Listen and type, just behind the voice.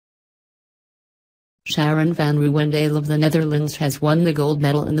Sharon van Rouwendaal of the Netherlands has won the gold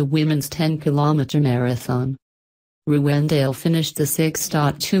medal in the women's 10-kilometer marathon. Rouwendaal finished the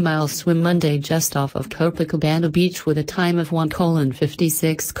 6.2-mile swim Monday just off of Copacabana Beach with a time of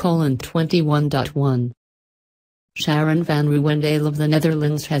 1:56:21.1. Sharon van Rouwendaal of the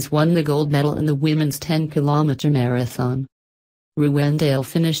Netherlands has won the gold medal in the women's 10-kilometer marathon. Rouwendaal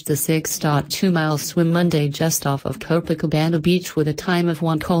finished the 6.2-mile swim Monday just off of Copacabana Beach with a time of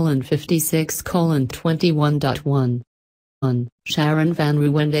 1:56:21.1. Sharon van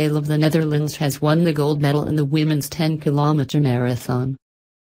Rouwendaal of the Netherlands has won the gold medal in the women's 10-kilometer marathon.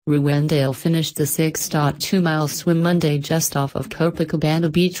 Rouwendaal finished the 6.2-mile swim Monday just off of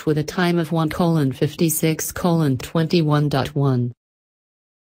Copacabana Beach with a time of 1:56:21.1.